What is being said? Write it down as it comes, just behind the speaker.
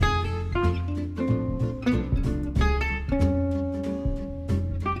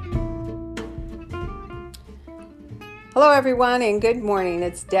Hello everyone and good morning.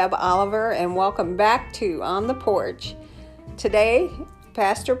 It's Deb Oliver and welcome back to On the Porch. Today,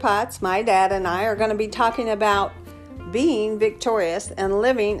 Pastor Potts, my dad, and I are going to be talking about being victorious and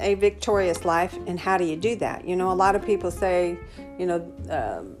living a victorious life. And how do you do that? You know, a lot of people say,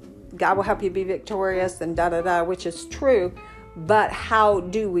 God will help you be victorious and which is true. But how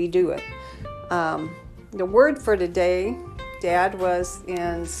do we do it? The word for today, Dad, was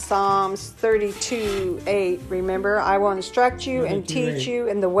in Psalms 32:8. Remember, I will instruct you and teach you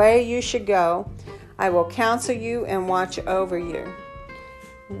in the way you should go. I will counsel you and watch over you.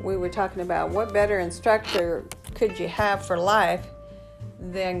 We were talking about what better instructor could you have for life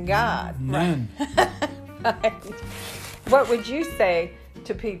than God? None. Right? What would you say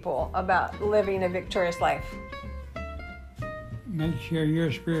to people about living a victorious life? Make sure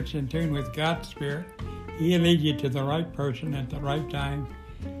your spirit's in tune with God's spirit. He'll lead you to the right person at the right time.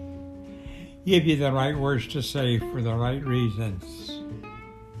 Give you the right words to say for the right reasons.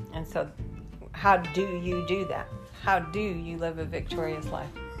 And so, how do you do that? How do you live a victorious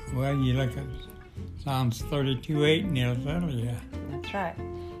life? Well, you look at Psalms 32:8 and it'll tell you. That's right.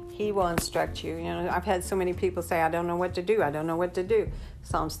 He will instruct you. You know, I've had so many people say, I don't know what to do. I don't know what to do.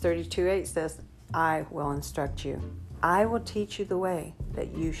 Psalms 32:8 says, I will instruct you. I will teach you the way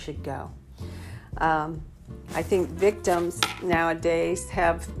that you should go. I think victims nowadays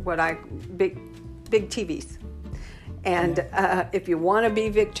have big TVs. And if you want to be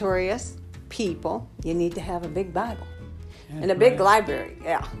victorious people, you need to have a big Bible. That's and a big right. library,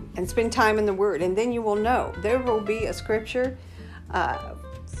 and spend time in the Word. And then you will know. There will be a scripture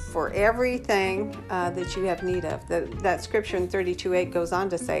for everything that you have need of. That scripture in 32:8 goes on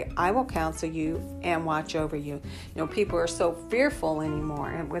to say, I will counsel you and watch over you. You know, people are so fearful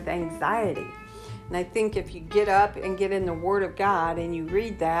anymore and with anxiety. And I think if you get up and get in the Word of God and you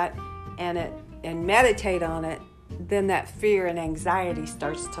read that and meditate on it, then that fear and anxiety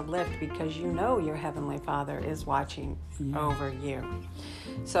starts to lift because you know your Heavenly Father is watching over you.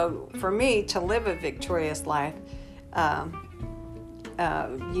 So for me, to live a victorious life, you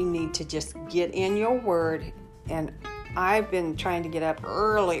need to just get in your Word. And I've been trying to get up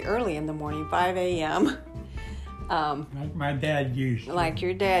early in the morning, 5 a.m., like my dad used to. like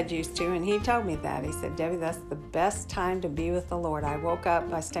your dad used to, and he told me that. He said, Debbie, that's the best time to be with the Lord. I woke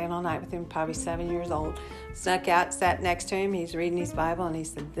up, I stayed all night with him, probably 7 years old, snuck out, sat next to him, he's reading his Bible, and he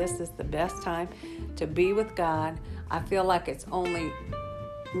said, this is the best time to be with God. I feel like it's only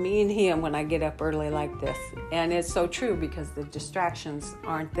me and him when I get up early like this. And it's so true because the distractions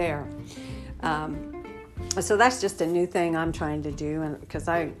aren't there. So that's just a new thing I'm trying to do, and because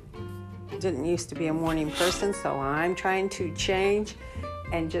I didn't used to be a morning person, so I'm trying to change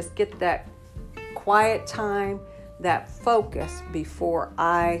and just get that quiet time, that focus before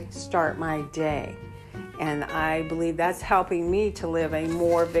I start my day. And I believe that's helping me to live a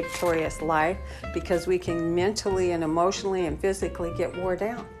more victorious life because we can mentally and emotionally and physically get wore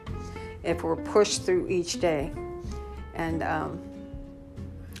down if we're pushed through each day. And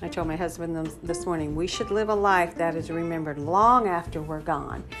I told my husband this morning, we should live a life that is remembered long after we're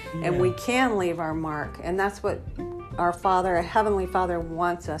gone. Yeah. And we can leave our mark. And that's what our Father, our Heavenly Father,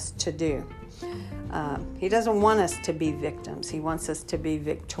 wants us to do. He doesn't want us to be victims. He wants us to be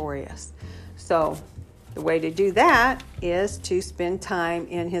victorious. So the way to do that is to spend time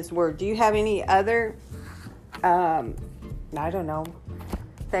in His Word. Do you have any other,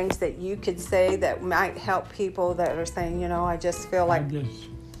 things that you could say that might help people that are saying, you know, I just feel like...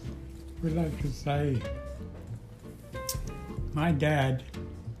 I would like to say, my dad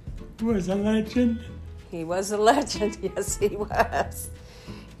was a legend. He was a legend. Yes, he was.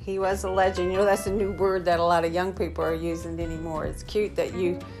 He was a legend. You know, that's a new word that a lot of young people are using anymore. It's cute that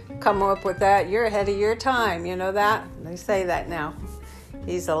you come up with that. You're ahead of your time. You know that? They say that now.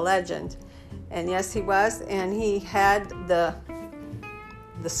 He's a legend. And yes, he was. And he had the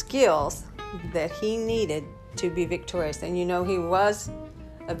skills that he needed to be victorious. And you know, he was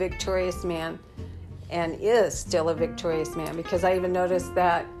a victorious man and is still a victorious man, because I even noticed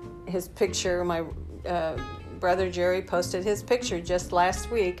that his picture, my brother Jerry posted his picture just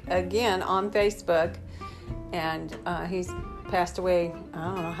last week again on Facebook, and he's passed away, I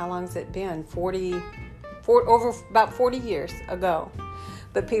don't know, how long has it been, over about 40 years ago,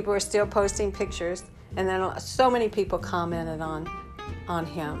 but people are still posting pictures, and then so many people commented on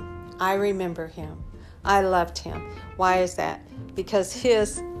him. I remember him. I loved him. Why is that? Because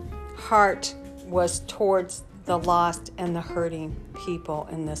his heart was towards the lost and the hurting people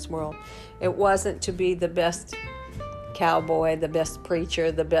in this world. It wasn't to be the best cowboy, the best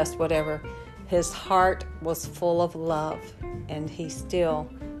preacher, the best whatever. His heart was full of love, and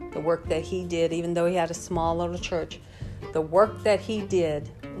the work that he did, even though he had a small little church, the work that he did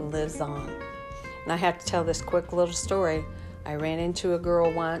lives on. And I have to tell this quick little story. I ran into a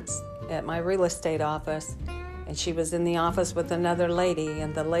girl once at my real estate office, and she was in the office with another lady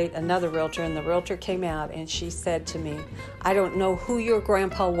and another realtor, and the realtor came out and she said to me, I don't know who your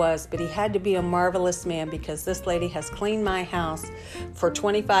grandpa was, but he had to be a marvelous man because this lady has cleaned my house for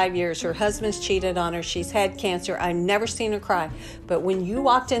 25 years. Her husband's cheated on her. She's had cancer. I've never seen her cry. But when you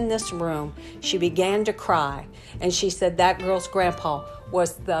walked in this room, she began to cry. And she said that girl's grandpa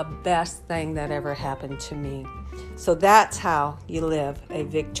was the best thing that ever happened to me. So that's how you live a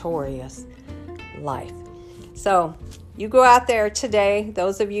victorious life. So you go out there today,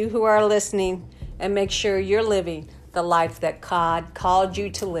 those of you who are listening, and make sure you're living the life that God called you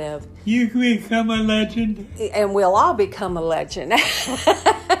to live. You can become a legend. And we'll all become a legend.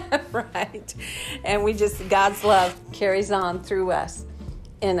 Right? And God's love carries on through us,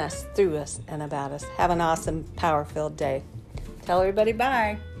 in us, through us, and about us. Have an awesome, power-filled day. Tell everybody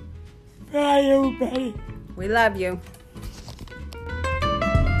bye. Bye, everybody. We love you.